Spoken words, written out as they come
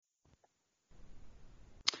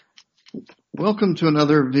Welcome to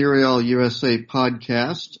another Vireal USA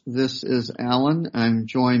podcast. This is Alan. I'm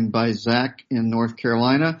joined by Zach in North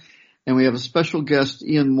Carolina, and we have a special guest,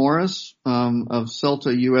 Ian Morris of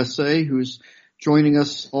Celta USA, who's joining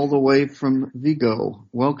us all the way from Vigo.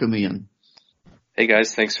 Welcome, Ian. Hey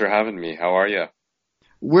guys, thanks for having me. How are you?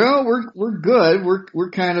 Well, we're good.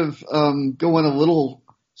 We're kind of going a little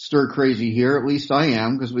stir crazy here. At least I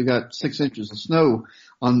am, because we got 6 inches of snow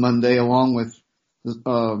on Monday, along with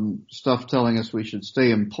stuff telling us we should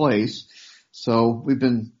stay in place. So we've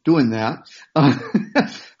been doing that.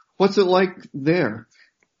 What's it like there?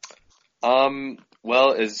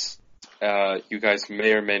 Well, as you guys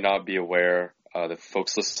may or may not be aware, the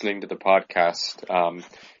folks listening to the podcast,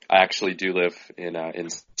 I actually do live in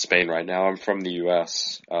Spain right now. I'm from the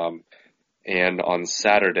U.S. And on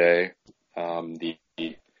Saturday, the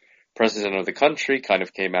president of the country kind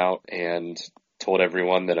of came out and told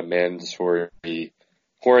everyone that a mandatory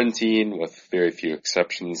quarantine, with very few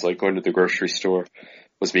exceptions, like going to the grocery store,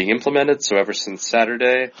 was being implemented. So ever since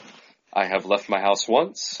Saturday, I have left my house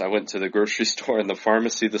once. I went to the grocery store and the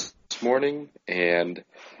pharmacy this morning, and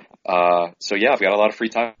so yeah, I've got a lot of free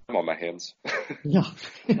time on my hands. Yeah.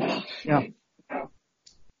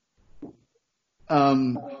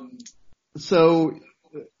 So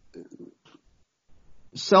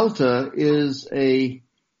Celta is a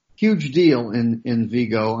huge deal in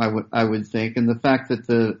Vigo, I would think, and the fact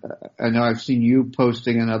that I know I've seen you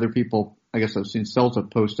posting and other people, I guess I've seen Celta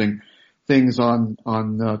posting things on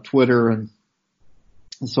Twitter and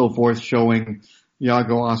so forth, showing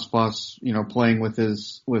Iago Aspas, playing with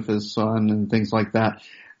his son and things like that.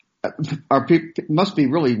 It must be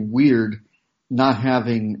really weird not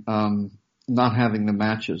having the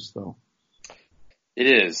matches though. It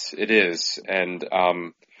is, and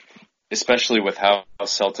especially with how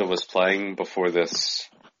Celta was playing before this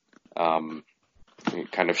kind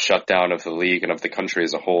of shutdown of the league and of the country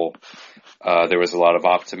as a whole. There was a lot of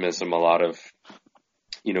optimism, a lot of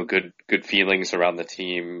good feelings around the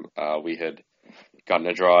team. We had gotten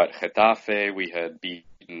a draw at Getafe, we had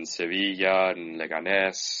beaten Sevilla and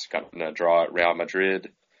Leganés, gotten a draw at Real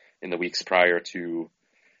Madrid in the weeks prior to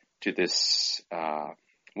this.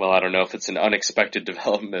 Well, I don't know if it's an unexpected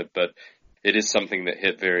development, but it is something that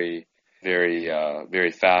hit very,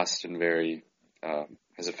 very fast and very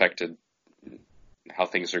has affected how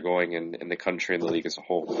things are going in the country and the league as a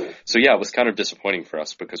whole. So yeah, it was kind of disappointing for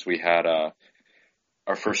us because we had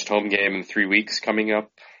our first home game in 3 weeks coming up.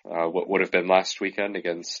 What would have been last weekend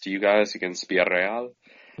against you guys, against Villarreal.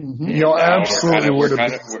 Mm-hmm. And, absolutely would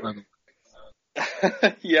have been.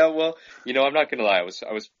 Yeah, well, I'm not gonna lie. I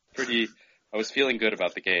was feeling good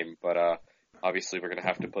about the game, but obviously we're going to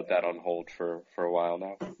have to put that on hold for a while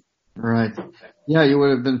now. Right. Yeah, you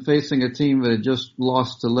would have been facing a team that had just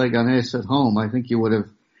lost to Leganés at home. I think you would have,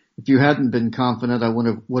 if you hadn't been confident, I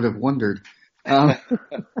would have wondered.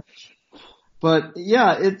 But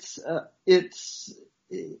yeah, it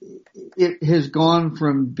has gone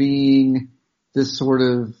from being this sort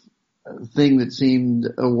of thing that seemed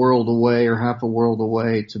a world away or half a world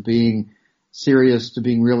away to being serious, to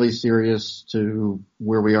being really serious, to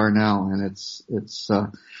where we are now. And it's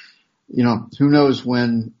who knows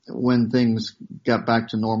when things get back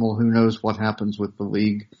to normal, who knows what happens with the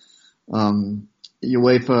league.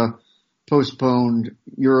 UEFA postponed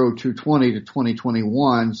Euro 2020 to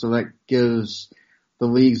 2021, so that gives the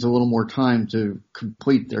leagues a little more time to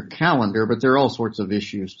complete their calendar, but there are all sorts of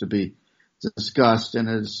issues to be discussed. And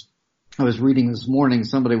as I was reading this morning,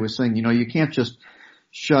 somebody was saying, you can't just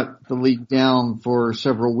shut the league down for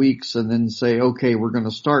several weeks and then say, okay, we're going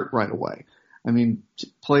to start right away. I mean,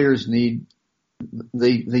 players need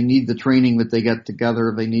the training that they get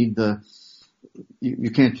together. They need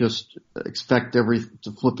you can't just expect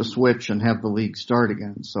to flip a switch and have the league start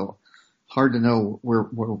again. So hard to know where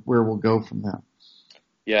we'll go from that.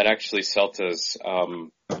 Yeah, and actually Celta's,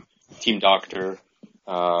 team doctor,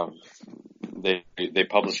 they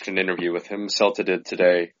published an interview with him. Celta did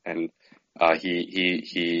today, and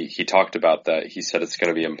he talked about that. He said it's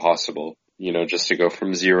going to be impossible, just to go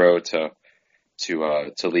from zero to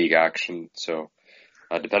league action. So,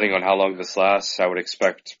 depending on how long this lasts, I would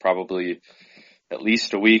expect probably at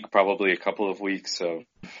least a week, probably a couple of weeks of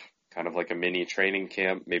kind of like a mini training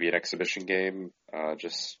camp, maybe an exhibition game,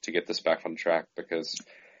 just to get this back on track. Because,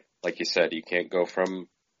 like you said, you can't go from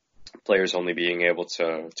players only being able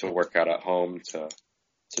to work out at home to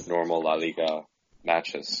normal La Liga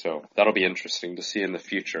matches. So that'll be interesting to see in the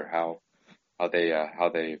future how they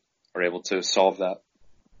are able to solve that.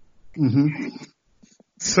 Mm-hmm.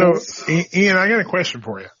 So, Ian, I got a question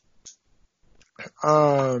for you.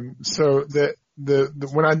 So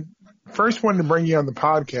when I first wanted to bring you on the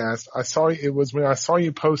podcast, it was when I saw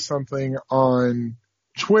you post something on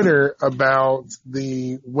Twitter about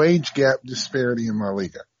the wage gap disparity in La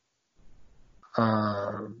Liga.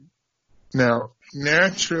 Now,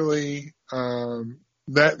 naturally,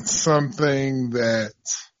 that's something that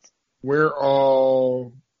we're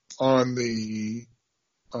all on the,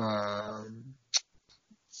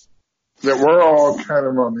 that we're all kind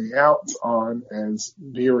of on the outs on as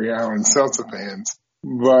Villarreal and Celta fans.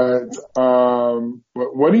 But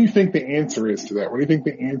what do you think the answer is to that? What do you think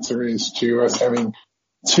the answer is to us having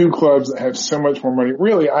two clubs that have so much more money?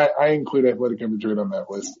 Really, I include Atletico Madrid on that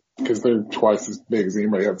list because they're twice as big as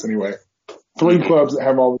anybody else anyway. Three clubs that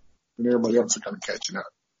have all, and everybody else are kind of catching up.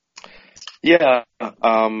 Yeah.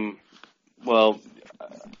 Well,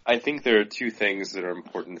 I think there are two things that are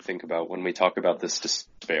important to think about when we talk about this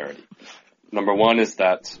disparity. Number one is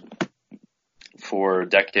that for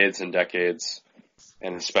decades and decades,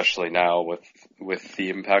 and especially now with the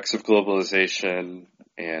impacts of globalization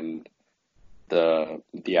and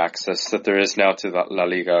the access that there is now to La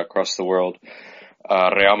Liga across the world,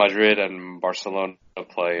 Real Madrid and Barcelona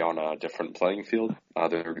play on a different playing field.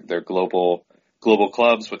 They're global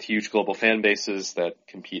clubs with huge global fan bases that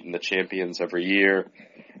compete in the Champions every year.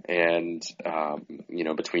 And,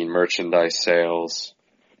 between merchandise sales,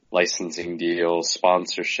 licensing deals,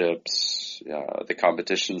 sponsorships, the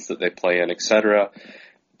competitions that they play in, etc.,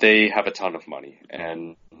 they have a ton of money,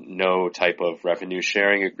 and no type of revenue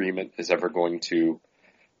sharing agreement is ever going to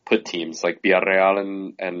put teams like Villarreal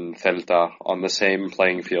and Celta on the same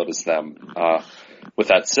playing field as them. With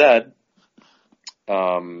that said,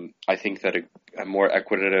 I think that a more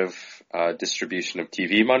equitative distribution of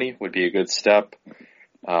TV money would be a good step.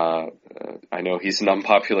 I know he's an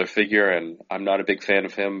unpopular figure, and I'm not a big fan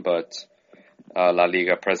of him, but La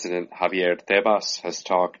Liga president Javier Tebas has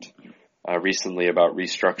talked recently about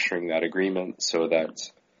restructuring that agreement so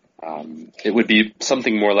that it would be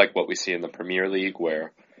something more like what we see in the Premier League,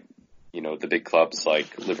 where the big clubs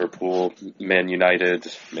like Liverpool, Man United,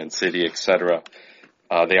 Man City, etc.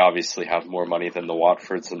 They obviously have more money than the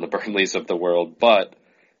Watfords and the Burnleys of the world, but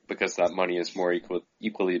because that money is more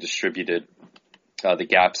equally distributed, the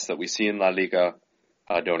gaps that we see in La Liga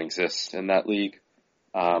don't exist in that league.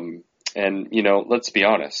 And let's be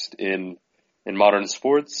honest, in modern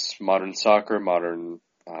sports, modern soccer,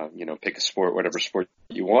 pick a sport, whatever sport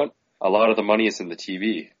you want, a lot of the money is in the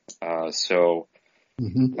TV.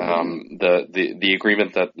 The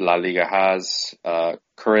agreement that La Liga has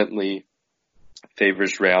currently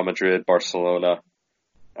favors Real Madrid, Barcelona,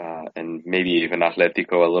 and maybe even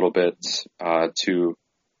Atletico a little bit to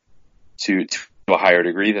a higher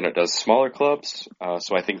degree than it does smaller clubs.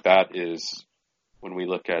 So I think that is, when we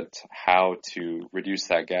look at how to reduce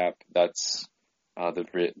that gap, that's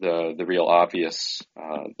the real obvious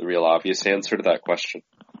answer to that question.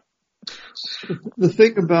 The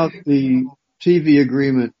thing about the TV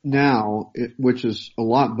agreement now, which is a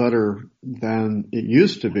lot better than it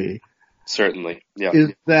used to be, certainly, yeah,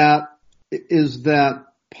 is that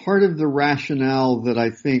part of the rationale that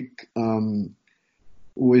I think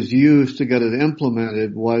was used to get it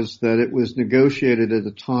implemented was that it was negotiated at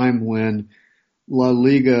a time when La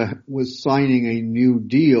Liga was signing a new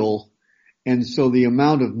deal, and so the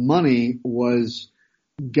amount of money was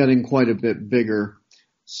getting quite a bit bigger,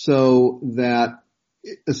 so that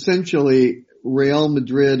essentially Real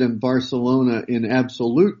Madrid and Barcelona, in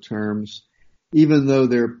absolute terms, even though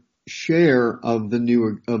their share of the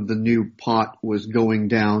new pot was going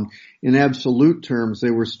down, in absolute terms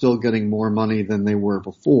they were still getting more money than they were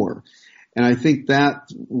before. And I think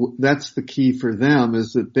that's the key for them,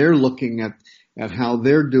 is that they're looking at how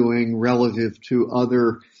they're doing relative to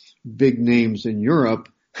other big names in Europe.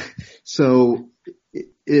 So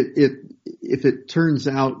if it turns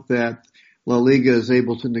out that La Liga is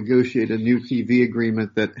able to negotiate a new TV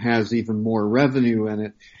agreement that has even more revenue in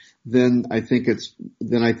it, then I think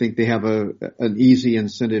they have an easy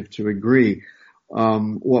incentive to agree.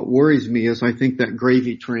 What worries me is I think that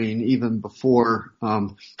gravy train, even before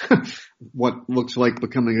what looks like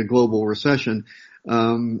becoming a global recession,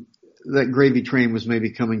 that gravy train was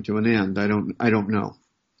maybe coming to an end. I don't know.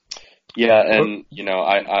 Yeah, and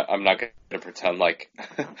I'm not going to pretend like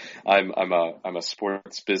I'm a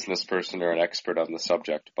sports business person or an expert on the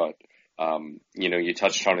subject, but you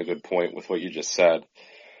touched on a good point with what you just said.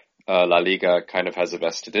 La Liga kind of has a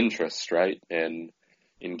vested interest, right, in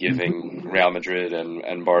giving Real Madrid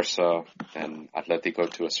and Barca and Atletico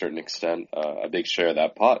to a certain extent a big share of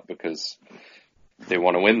that pot, because they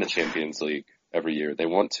want to win the Champions League every year. They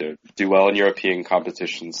want to do well in European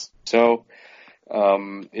competitions. So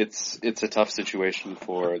It's a tough situation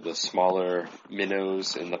for the smaller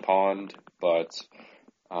minnows in the pond, but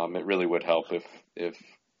it really would help if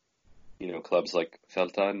clubs like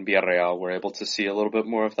Celta and Villarreal were able to see a little bit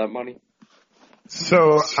more of that money.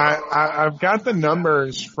 So I've got the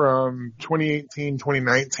numbers from 2018,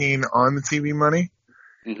 2019 on the TV money.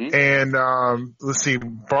 Mm-hmm. And let's see,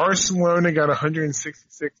 Barcelona got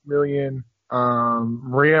 166 million.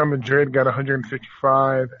 Real Madrid got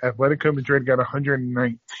 155. Atletico Madrid got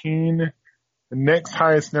 119. The next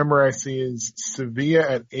highest number I see is Sevilla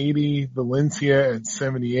at 80, Valencia at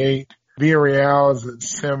 78, Villarreal is at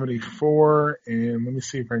 74, and let me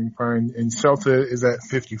see if I can find, and Celta is at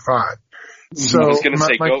 55. So I was going to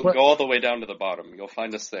say, go all the way down to the bottom. You'll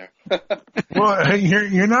find us there. Well,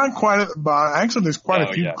 you're not quite at the bottom. Actually, there's quite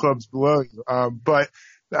a few clubs below you. But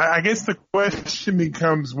I guess the question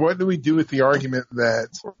becomes, what do we do with the argument that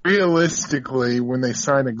realistically, when they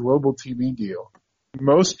sign a global TV deal,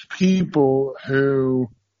 most people who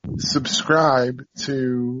subscribe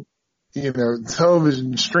to,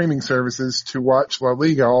 television streaming services to watch La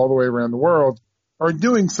Liga all the way around the world are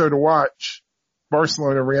doing so to watch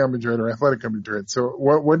Barcelona, Real Madrid, or Atletico Madrid. So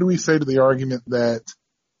what do we say to the argument that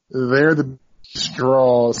they're the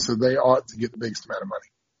straw, so they ought to get the biggest amount of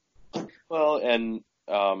money? Well, and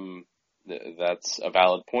that's a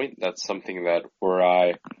valid point. That's something that were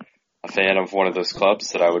I a fan of one of those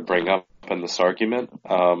clubs that I would bring up in this argument.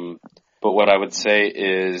 But what I would say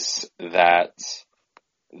is that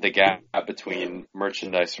the gap between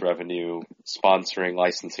merchandise revenue, sponsoring,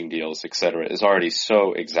 licensing deals, etc., is already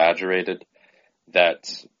so exaggerated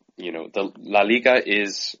that, the La Liga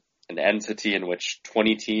is an entity in which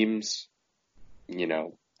 20 teams, beneath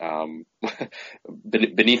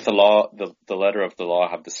the law, the letter of the law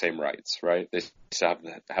have the same rights, right? They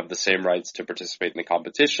have the same rights to participate in the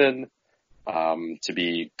competition, to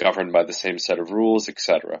be governed by the same set of rules,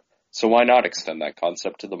 etc. So why not extend that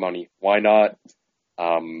concept to the money? Why not,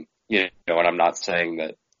 and I'm not saying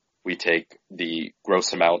that we take the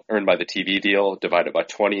gross amount earned by the TV deal, divide it by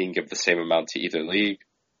 20, and give the same amount to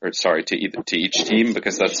to each team,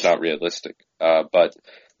 because that's not realistic. But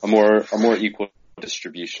a more equal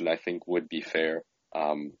distribution, I think, would be fair,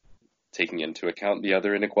 taking into account the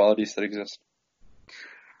other inequalities that exist.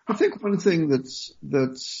 I think one thing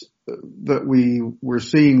that we were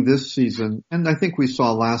seeing this season, and I think we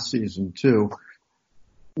saw last season too,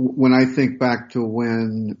 when I think back to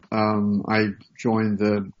when I joined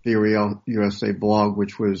the Villarreal USA blog,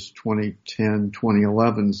 which was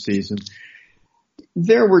 2010-2011 season,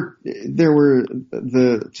 there were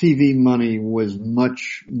the TV money was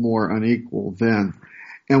much more unequal then.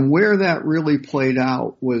 And where that really played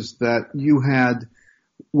out was that you had,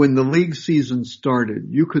 when the league season started,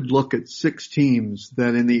 you could look at 6 teams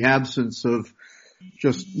that, in the absence of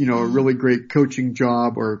just, a really great coaching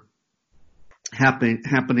job or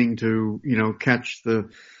happening to, catch the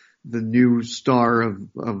new star of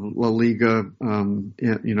La Liga, at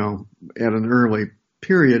an early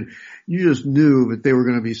period, you just knew that they were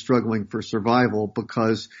going to be struggling for survival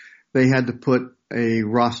because they had to put a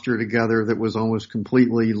roster together that was almost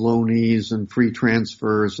completely loanees and free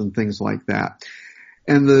transfers and things like that.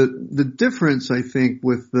 And the difference, I think,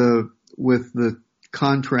 with the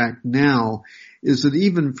contract now is that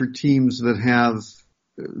even for teams that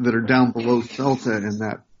are down below Celta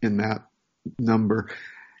in that number,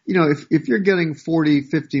 if you're getting 40,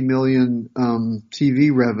 50 million TV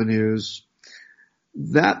revenues,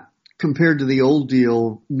 that compared to the old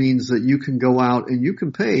deal means that you can go out and you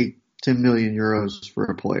can pay 10 million euros for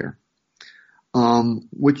a player,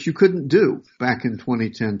 which you couldn't do back in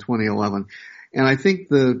 2010, 2011. And I think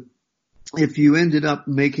if you ended up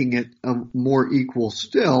making it more equal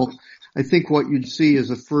still, I think what you'd see is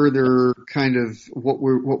a further kind of what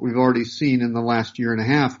we've already seen in the last year and a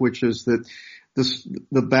half, which is that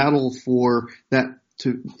the battle for that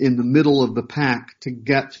in the middle of the pack to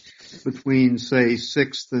get between, say,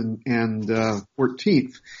 6th and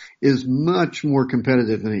 14th is much more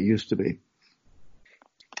competitive than it used to be.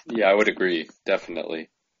 Yeah, I would agree. Definitely.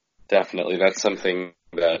 That's something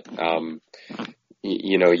that,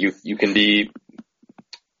 you can be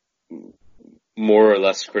more or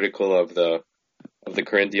less critical of the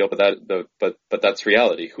current deal, but that's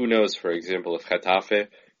reality. Who knows, for example, if Getafe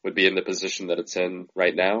would be in the position that it's in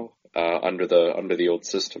right now, under the old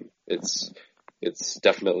system. It's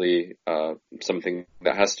definitely, something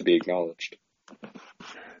that has to be acknowledged.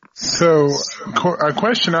 So a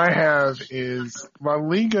question I have is, La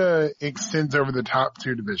Liga extends over the top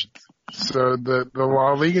 2 divisions. So the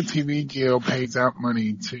La Liga TV deal pays out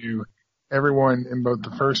money to everyone in both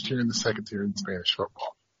the first tier and the second tier in Spanish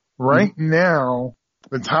football. Right now,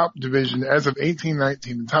 the top division, as of 18-19,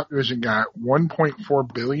 the top division got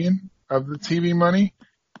 1.4 billion of the TV money,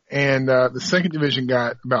 and the second division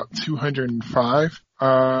got about 205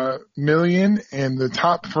 million, and the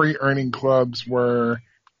top three earning clubs were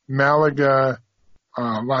Malaga,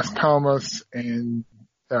 Las Palmas, and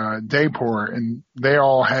Depor, and they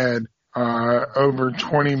all had over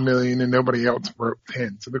 20 million, and nobody else broke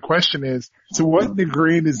 10. So the question is, to what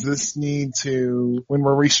degree does this need to, when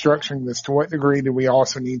we're restructuring this, to what degree do we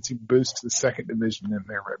also need to boost the second division in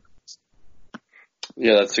their revenues?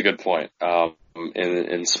 Yeah, that's a good point.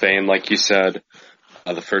 In Spain, like you said,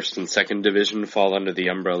 the first and second division fall under the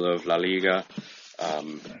umbrella of La Liga.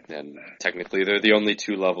 And technically they're the only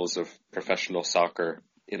two levels of professional soccer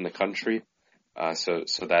in the country. So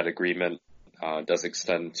that agreement, does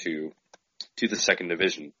extend to the second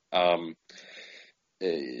division. To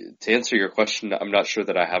answer your question, I'm not sure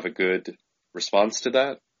that I have a good response to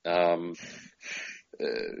that.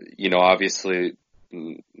 Obviously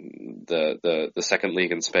the second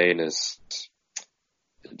league in Spain is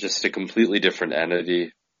just a completely different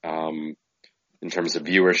entity, in terms of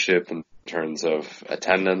viewership, in terms of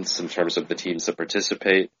attendance, in terms of the teams that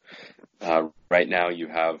participate. Right now you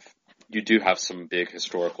do have some big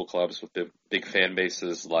historical clubs with big fan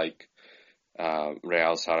bases like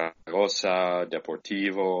Real Zaragoza,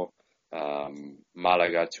 Deportivo,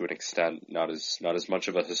 Malaga to an extent, not as much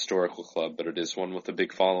of a historical club, but it is one with a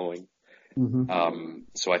big following. Mm-hmm.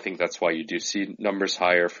 So I think that's why you do see numbers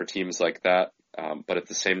higher for teams like that. But at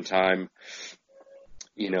the same time,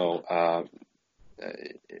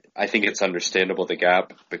 I think it's understandable, the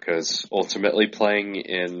gap, because ultimately playing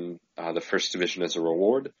in the first division is a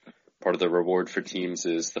reward. Part of the reward for teams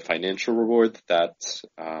is the financial reward that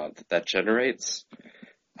generates.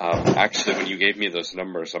 Actually, when you gave me those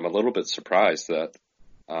numbers, I'm a little bit surprised that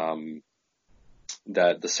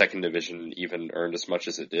the second division even earned as much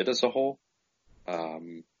as it did as a whole.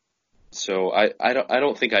 So I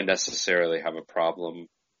don't think I necessarily have a problem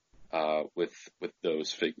with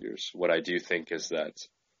those figures. What I do think is that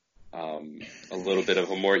a little bit of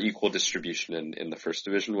a more equal distribution in the first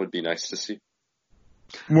division would be nice to see.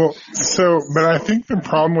 Well, but I think the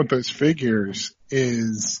problem with those figures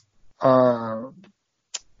is, and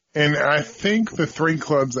I think the three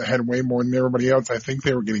clubs that had way more than everybody else, I think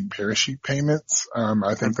they were getting parachute payments.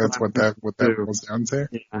 I think that's what that boils down to.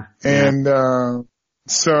 Yeah. And, but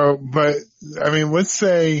I mean, let's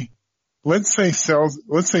say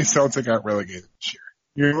Celtic got relegated this year.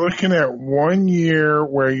 You're looking at 1 year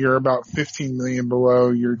where you're about 15 million below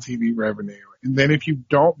your TV revenue. And then if you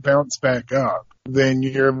don't bounce back up, then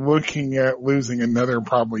you're looking at losing another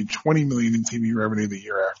probably 20 million in TV revenue the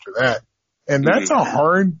year after that. And that's a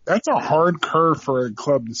hard curve for a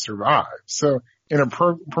club to survive. So in a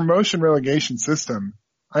promotion relegation system,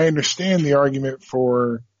 I understand the argument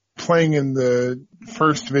for playing in the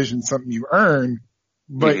first division, something you earn,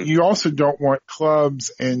 but you also don't want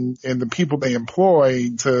clubs and the people they employ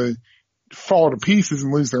to fall to pieces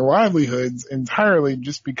and lose their livelihoods entirely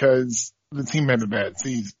just because the team had a bad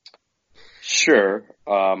season. Sure.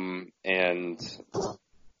 I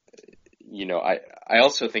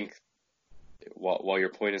also think while your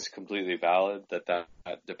point is completely valid, that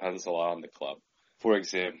depends a lot on the club. For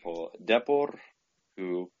example, Depor,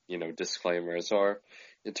 who, disclaimer, is our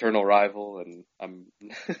eternal rival, and I'm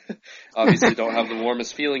obviously don't have the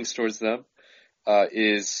warmest feelings towards them,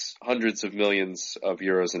 is hundreds of millions of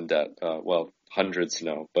euros in debt. Well, hundreds,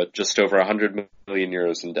 no, but just over 100 million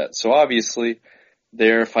euros in debt. So obviously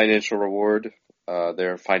their financial reward,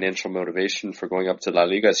 their financial motivation for going up to La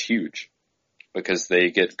Liga is huge, because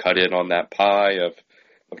they get cut in on that pie of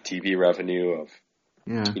TV revenue, of,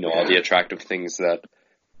 all the attractive things that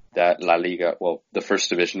La Liga, well, the first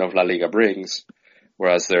division of La Liga brings.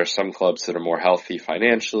 Whereas there are some clubs that are more healthy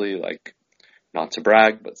financially, like, not to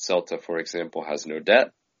brag, but Celta, for example, has no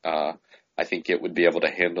debt. I think it would be able to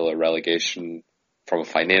handle a relegation from a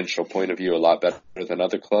financial point of view a lot better than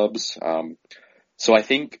other clubs. So I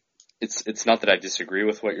think it's not that I disagree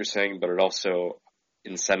with what you're saying, but it also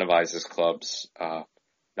incentivizes clubs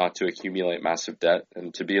not to accumulate massive debt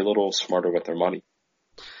and to be a little smarter with their money.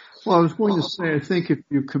 Well, I was going to say, I think if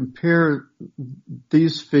you compare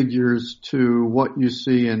these figures to what you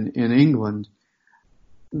see in England,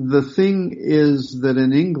 the thing is that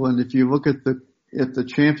in England, if you look at the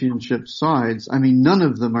championship sides, I mean, none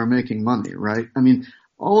of them are making money, right? I mean,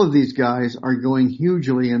 all of these guys are going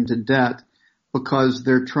hugely into debt because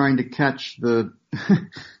they're trying to catch they're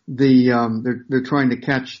trying to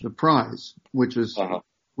catch the prize, which is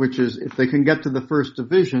if they can get to the first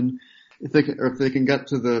division, if they can get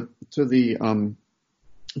to the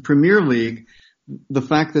Premier League, the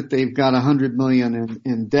fact that they've got $100 million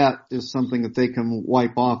in debt is something that they can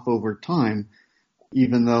wipe off over time,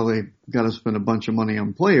 even though they've got to spend a bunch of money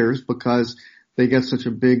on players because they get such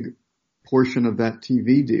a big portion of that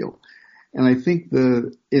TV deal. And I think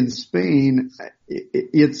in Spain,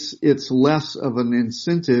 it's less of an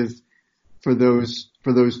incentive for those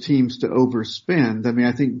teams to overspend. I mean,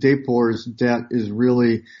 I think Depor's debt is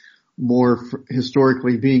really more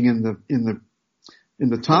historically being in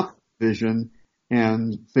the top division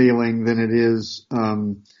and failing than it is,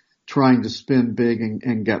 trying to spend big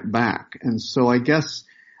and get back. And so I guess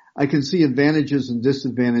I can see advantages and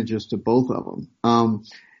disadvantages to both of them.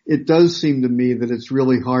 It does seem to me that it's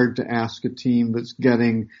really hard to ask a team that's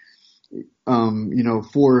getting, 4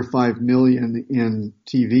 or 5 million in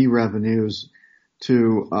TV revenues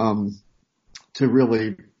to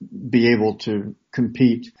really be able to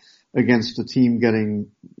compete against a team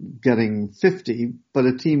getting 50, but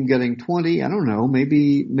a team getting 20, I don't know,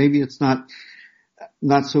 maybe it's not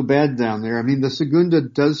so bad down there. I mean, the Segunda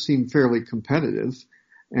does seem fairly competitive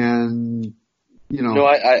and, No,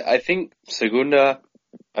 I think Segunda,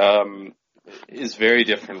 is very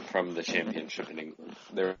different from the championship in England.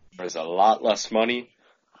 There is a lot less money.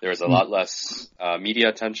 There's a lot less, media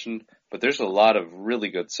attention, but there's a lot of really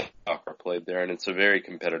good soccer played there and it's a very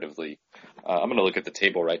competitive league. I'm going to look at the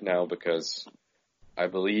table right now because I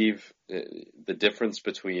believe the difference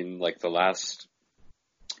between like the last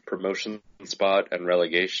promotion spot and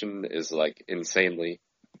relegation is like insanely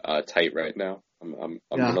tight right now. I'm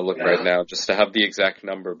going to look right now just to have the exact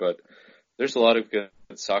number, but there's a lot of good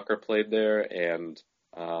soccer played there and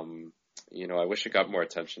I wish it got more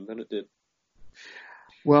attention than it did.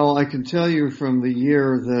 Well, I can tell you from the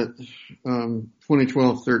year that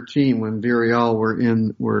 2012-13 when Villarreal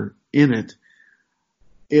were in it,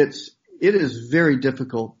 it is very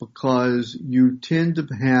difficult because you tend to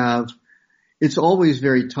have, it's always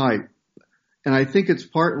very tight. And I think it's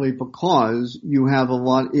partly because you have a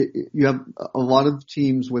lot of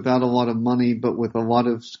teams without a lot of money, but with a lot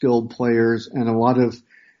of skilled players and a lot of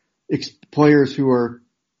players who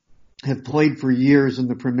have played for years in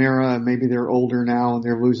the Primera and maybe they're older now and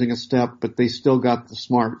they're losing a step, but they still got the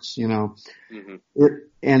smarts, Mm-hmm.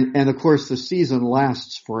 And of course the season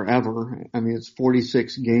lasts forever. I mean, it's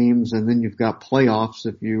 46 games and then you've got playoffs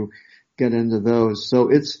if you get into those.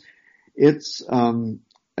 So it's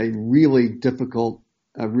a really difficult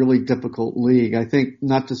league. I think,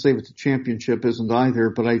 not to say that the championship isn't either,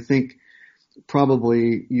 but I think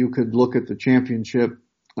probably you could look at the championship.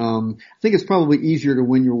 I think it's probably easier to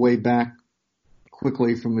win your way back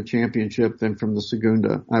quickly from the championship than from the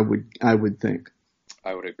Segunda. I would think.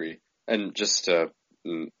 I would agree. And just to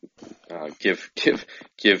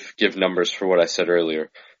give numbers for what I said earlier.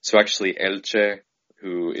 So actually, Elche,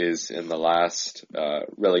 who is in the last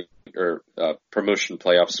promotion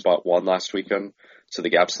playoff spot, won last weekend, so the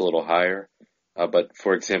gap's a little higher. But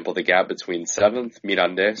for example, the gap between 7th,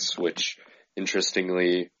 Mirandés, which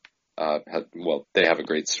interestingly they have a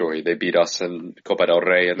great story. They beat us in Copa del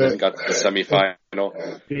Rey and then got to the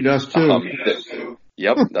semifinal. Beat us too.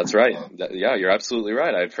 Yep, that's right. Yeah, you're absolutely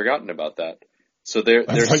right. I had forgotten about that. So they're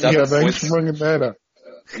 7 points. Thanks for bringing that up.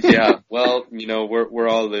 Yeah, well, we're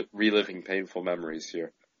all reliving painful memories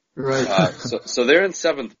here. Right. So they're in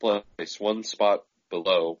 7th place, one spot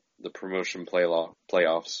below the promotion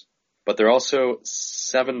playoffs. But they're also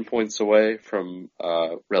 7 points away from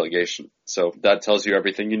relegation. So that tells you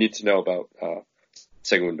everything you need to know about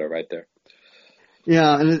Segunda right there.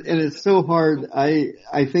 Yeah, and it's so hard.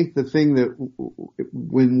 I think the thing that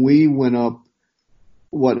when we went up,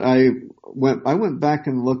 I went back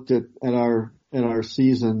and looked at our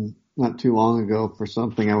season not too long ago for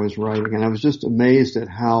something I was writing, and I was just amazed at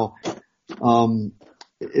how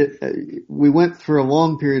we went through a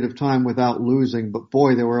long period of time without losing, but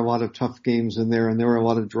boy, there were a lot of tough games in there and there were a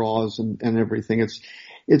lot of draws and everything.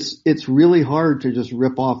 It's really hard to just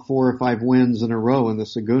rip off 4 or 5 wins in a row in the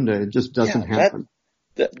Segunda. It just doesn't happen.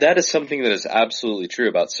 That is something that is absolutely true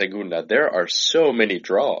about Segunda. There are so many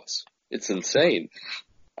draws. It's insane.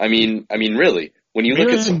 I mean, really, when you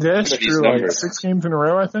look at some of these numbers, like 6 games in a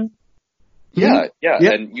row, I think. Yeah.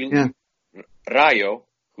 And Rayo,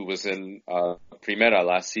 who was in Primera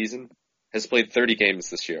last season, has played 30 games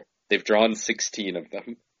this year. They've drawn 16 of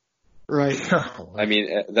them. Right. I mean,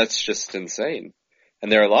 that's just insane.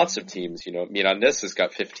 And there are lots of teams, Mirandés has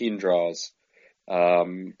got 15 draws.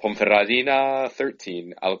 Ponferradina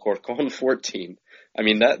 13, Alcorcón 14. I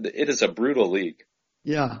mean, it is a brutal league.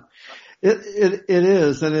 Yeah. It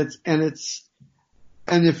is, and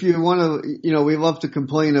And if you want to, we love to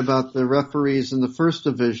complain about the referees in the first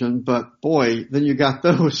division, but boy, then you got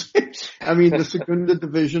those. I mean, the Segunda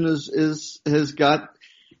division has got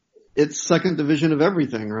its second division of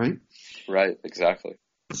everything, right? Right, exactly.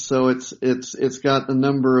 So it's got a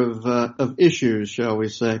number of issues, shall we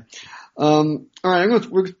say. All right,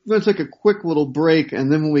 we're going to take a quick little break,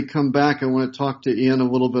 and then when we come back, I want to talk to Ian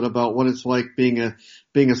a little bit about what it's like being a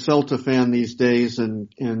Celta fan these days, and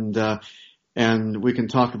we can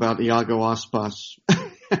talk about Iago Aspas,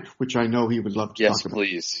 which I know he would love to talk about.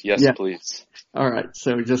 Yes, please. All right,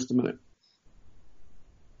 so just a minute.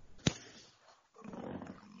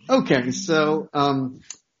 Okay, so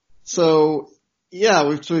yeah,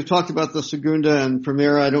 we've talked about the Segunda and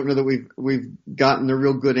Primera. I don't know that we've gotten a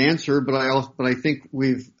real good answer, but I think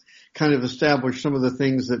we've kind of established some of the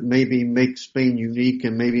things that maybe make Spain unique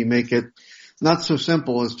and maybe make it not so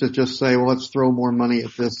simple as to just say, well, let's throw more money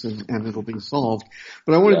at this and it'll be solved.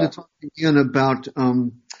 But I wanted to talk to Ian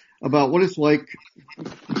about what it's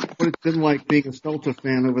been like being a Celta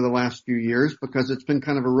fan over the last few years, because it's been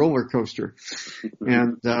kind of a roller coaster.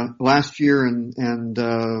 And, last year and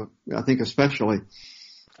I think especially.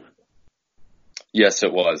 Yes,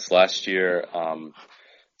 it was last year.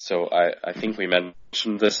 So I think we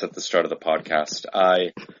mentioned this at the start of the podcast.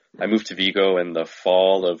 I moved to Vigo in the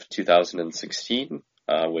fall of 2016,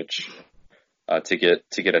 which, to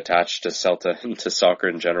get attached to Celta and to soccer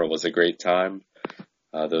in general was a great time.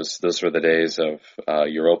 Those were the days of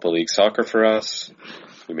Europa League soccer for us.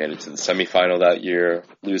 We made it to the semifinal that year,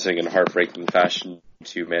 losing in heartbreaking fashion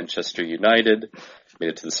to Manchester United. Made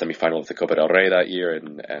it to the semifinal of the Copa del Rey that year,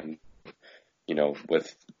 and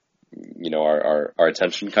with our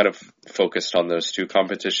attention kind of focused on those two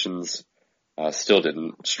competitions. Still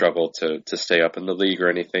didn't struggle to stay up in the league or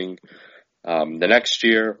anything. The next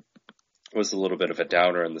year was a little bit of a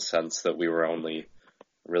downer in the sense that we were only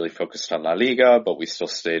really focused on La Liga, but we still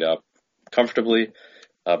stayed up comfortably.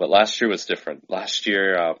 But last year was different. Last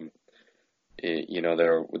year,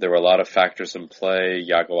 there were a lot of factors in play.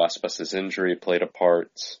 Iago Aspas' injury played a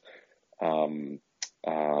part.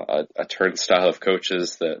 A turnstile of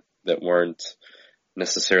coaches that weren't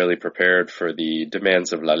necessarily prepared for the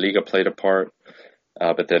demands of La Liga played a part.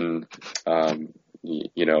 But then,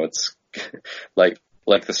 it's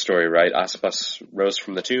like the story, right? Aspas rose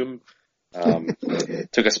from the tomb.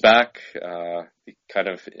 Took us back, kind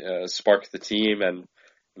of sparked the team, and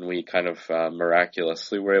we kind of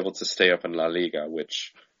miraculously were able to stay up in La Liga,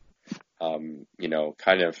 which, kind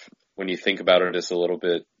of when you think about it is a little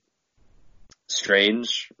bit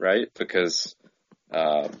strange, right? Because,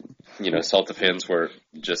 Celta fans were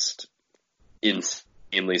just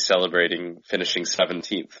insanely celebrating finishing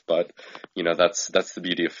 17th, but, that's the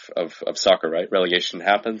beauty of soccer, right? Relegation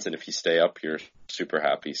happens, and if you stay up, you're super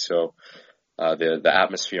happy. So, the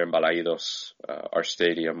atmosphere in Balaidos, our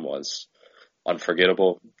stadium, was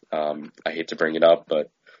unforgettable. I hate to bring it up, but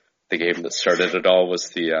the game that started it all was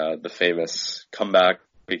the famous comeback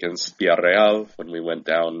against Villarreal when we went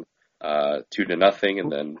down 2-0,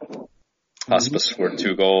 and then Aspas scored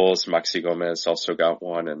 2 goals. Maxi Gomez also got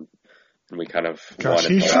one, and we kind of won.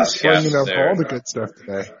 He's just bringing up all the good stuff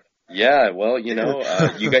today. Yeah, well,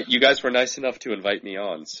 you guys were nice enough to invite me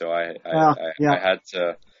on, so I had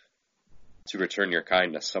to return your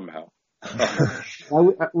kindness somehow.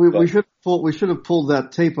 We should have pulled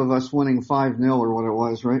that tape of us winning 5-0 or what it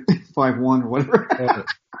was, right? 5-1 or whatever.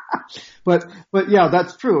 But yeah,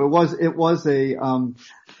 that's true. It was a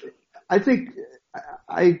I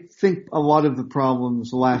think a lot of the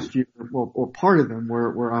problems last year, or part of them,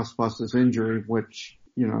 were Aspas' injury, which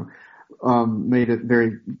made it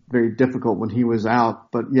very, very difficult when he was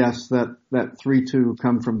out. But yes, that 3-2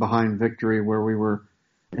 come from behind victory where we were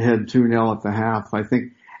ahead 2-0 at the half, I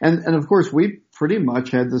think. And of course we pretty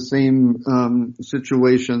much had the same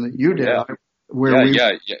situation that you did. At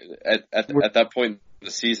that point in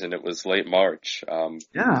the season, it was late March.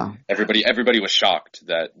 Everybody was shocked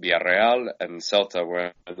that Villarreal and Celta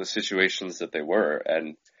were in the situations that they were.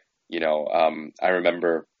 And, I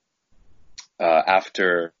remember,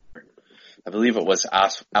 after, I believe it was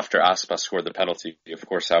after Aspas scored the penalty, of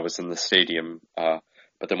course I was in the stadium,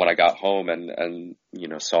 but then when I got home and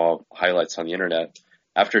saw highlights on the internet,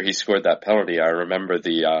 after he scored that penalty, I remember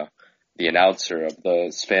the announcer of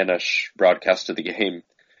the Spanish broadcast of the game,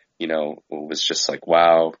 was just like,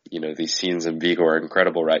 wow, these scenes in Vigo are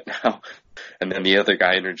incredible right now. And then the other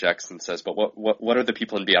guy interjects and says, but what are the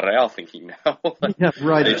people in Villarreal thinking now? Yeah,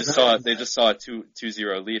 right. They just saw a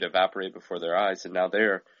 2-0 lead evaporate before their eyes, and now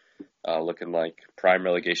they're looking like prime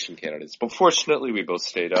relegation candidates. But fortunately, we both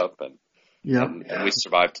stayed up and we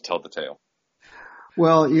survived to tell the tale.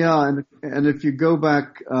 Well, yeah, and if you go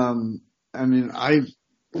back, I mean, I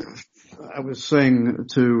was saying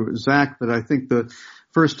to Zach that I think the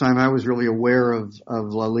first time I was really aware of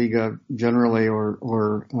La Liga generally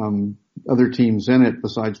or other teams in it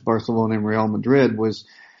besides Barcelona and Real Madrid was,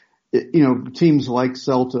 teams like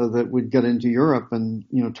Celta that would get into Europe and,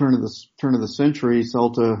 turn of the century,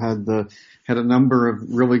 Celta had a number of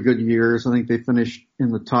really good years. I think they finished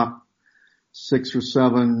in the top 6 or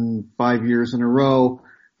 7, 5 years in a row,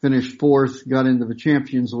 finished fourth, got into the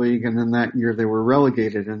Champions League, and then that year they were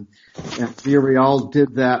relegated. And Villarreal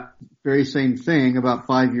did that very same thing about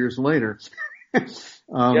 5 years later.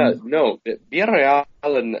 Villarreal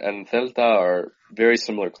and Celta are very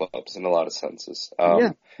similar clubs in a lot of senses.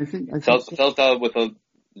 I think Celta with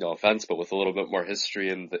no offense, but with a little bit more history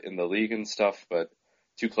in the league and stuff, but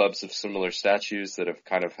two clubs of similar statues that have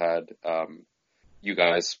kind of had, you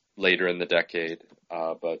guys later in the decade,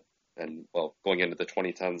 going into the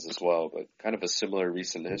 2010s as well, but kind of a similar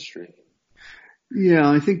recent history. Yeah,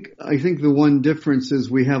 I think the one difference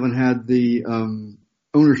is we haven't had the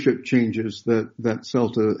ownership changes that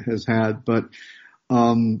Celta has had, but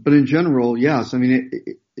in general, yes. I mean,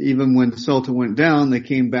 even when Celta went down, they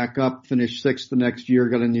came back up, finished sixth the next year,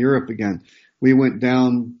 got into Europe again. We went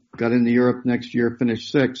down, got into Europe next year,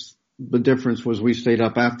 finished sixth. The difference was we stayed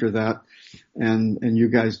up after that, and you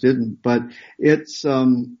guys didn't. But they're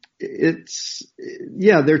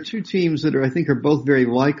two teams that I think are both very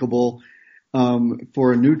likable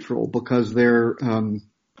for a neutral because they're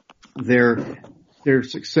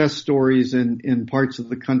success stories in parts of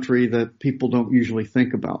the country that people don't usually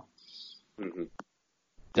think about. Mm-hmm.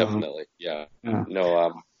 Definitely, yeah.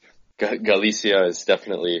 No, Galicia is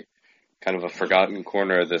definitely kind of a forgotten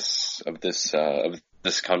corner of this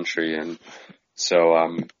country, and so a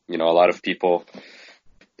lot of people,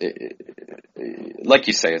 like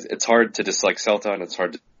you say, it's hard to dislike Celta and it's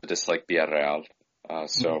hard to dislike Villarreal.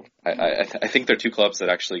 So I think they're two clubs that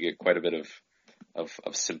actually get quite a bit of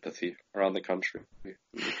sympathy around the country.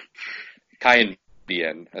 Caen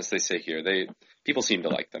bien, as they say here. People seem to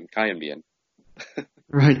like them. Caen bien.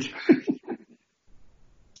 Right.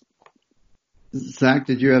 Zach,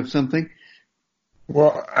 did you have something?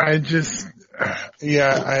 Well,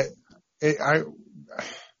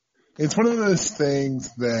 it's one of those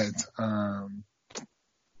things that,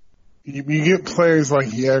 you get players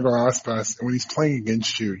like Iago Aspas, and when he's playing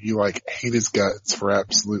against you, you hate his guts for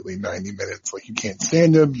absolutely 90 minutes. You can't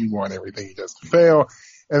stand him. You want everything he does to fail.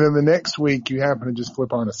 And then the next week you happen to just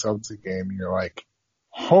flip on a Celtic game and you're like,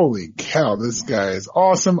 holy cow, this guy is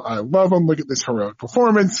awesome. I love him. Look at this heroic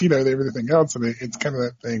performance, everything else. And it's kind of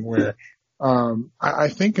that thing where, I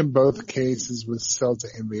think in both cases with Celta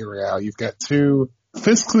and Villarreal, you've got two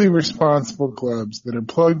fiscally responsible clubs that are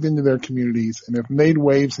plugged into their communities and have made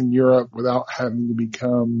waves in Europe without having to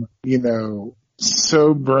become,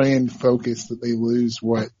 so brand focused that they lose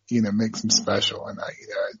what, makes them special. And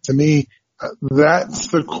to me, that's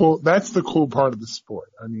the cool part of the sport.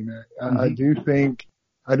 I mean, I do think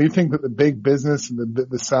that the big business and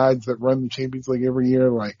the sides that run the Champions League every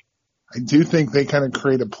year, I do think they kind of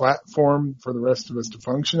create a platform for the rest of us to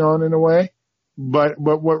function on in a way. But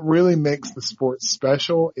what really makes the sport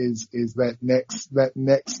special is that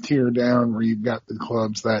next tier down where you've got the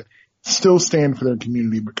clubs that still stand for their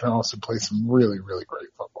community but can also play some really, really great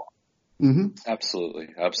football. Mm-hmm. Absolutely.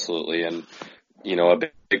 And, a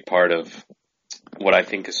big part of what I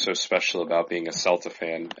think is so special about being a Celta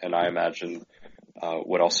fan, and I imagine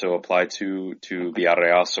would also apply to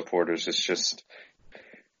Villarreal supporters, is just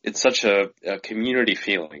it's such a community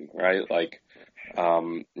feeling, right?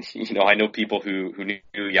 I know people who knew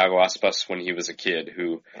Iago Aspas when he was a kid,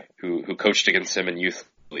 who coached against him in youth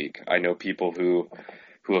league. I know people who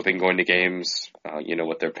have been going to games,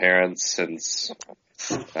 with their parents since,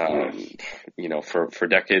 for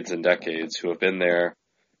decades and decades, who have been there,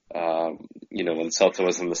 when Celta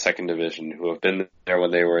was in the second division, who have been there when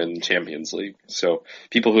they were in the Champions League. So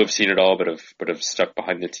people who have seen it all, but have stuck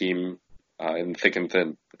behind the team, in thick and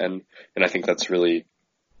thin. And I think that's really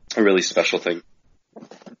a really special thing.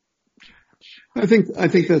 I think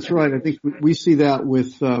that's right. I think we see that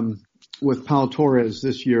with Pau Torres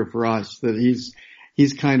this year for us, that he's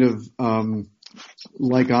kind of,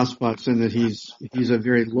 like Aspas in that he's a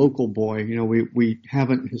very local boy. We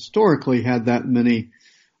haven't historically had that many,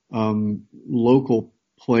 local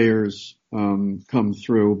players, come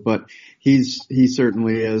through, but he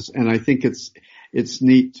certainly is. And I think it's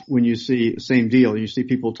neat when you see same deal. You see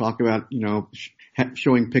people talk about,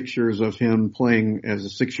 showing pictures of him playing as a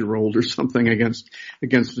 6-year-old or something against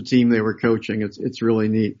the team they were coaching. It's really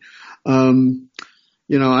neat.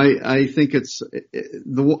 I think it's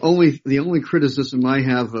the only criticism I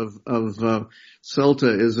have of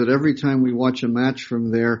Celta is that every time we watch a match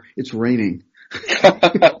from there, it's raining.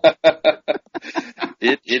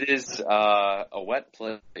 It is a wet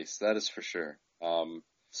place, that is for sure.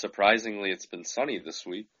 Surprisingly, it's been sunny this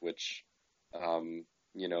week, which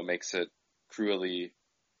makes it cruelly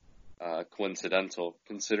coincidental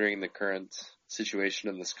considering the current situation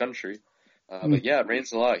in this country. But yeah, it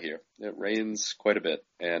rains a lot here. It rains quite a bit,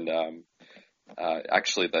 and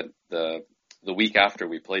actually, the week after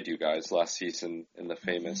we played you guys last season in the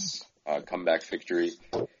famous comeback victory,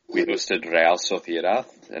 we hosted Real Sociedad,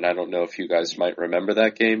 and I don't know if you guys might remember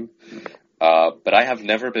that game, but I have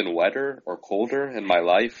never been wetter or colder in my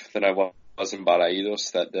life than I was in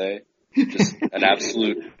Balaidos that day. Just an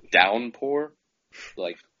absolute downpour.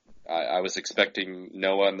 Like, I was expecting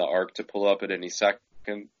Noah and the Ark to pull up at any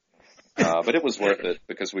second. But it was worth it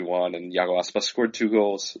because we won and Iago Aspas scored 2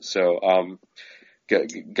 goals. So,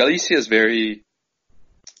 Galicia is very,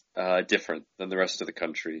 different than the rest of the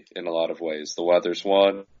country in a lot of ways. The weather's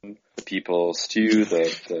one, the people stew,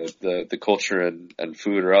 the culture and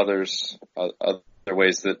food are others, other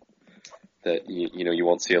ways that you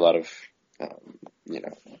won't see a lot of,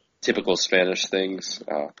 typical Spanish things.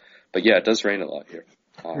 But yeah, it does rain a lot here.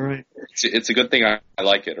 Right. It's a good thing I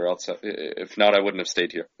like it, or else if not, I wouldn't have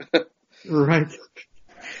stayed here. Right.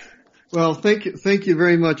 Well, thank you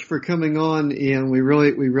very much for coming on, Ian. We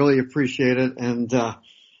really appreciate it, and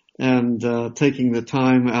taking the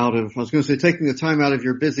time out of, taking the time out of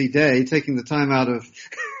your busy day, taking the time out of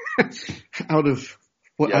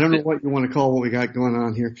what, yeah, I don't know what you want to call what we got going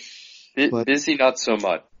on here. Busy, not so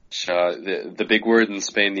much. The big word in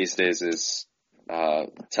Spain these days is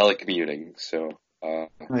telecommuting. So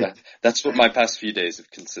right. That's what my past few days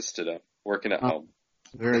have consisted of, working at home.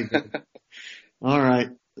 Very good. All right.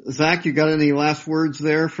 Zach, you got any last words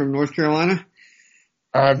there from North Carolina?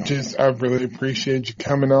 I really appreciate you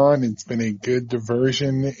coming on. It's been a good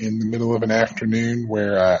diversion in the middle of an afternoon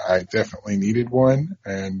where I definitely needed one.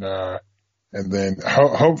 And then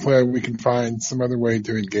hopefully we can find some other way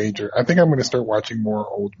to engage her. I think I'm going to start watching more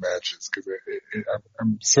old matches because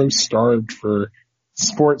I'm so starved for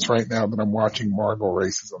sports right now that I'm watching marble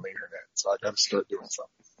races on the internet. So I got to start doing something.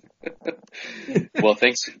 Well,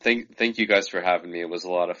 thank you guys for having me. It was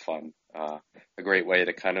a lot of fun. A great way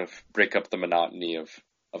to kind of break up the monotony of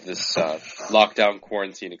this lockdown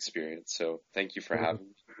quarantine experience. So thank you for having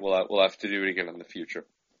me. We'll have to do it again in the future.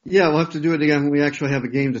 Yeah, we'll have to do it again when we actually have a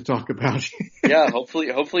game to talk about. Yeah,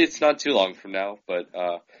 hopefully it's not too long from now, but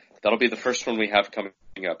that'll be the first one we have coming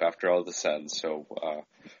up after all this ends. So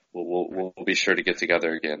we'll be sure to get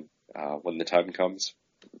together again when the time comes.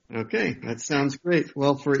 Okay, that sounds great.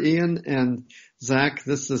 Well, for Ian and Zach,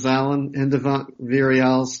 this is Alan, Endavant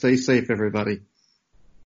Villarreal. Stay safe, everybody.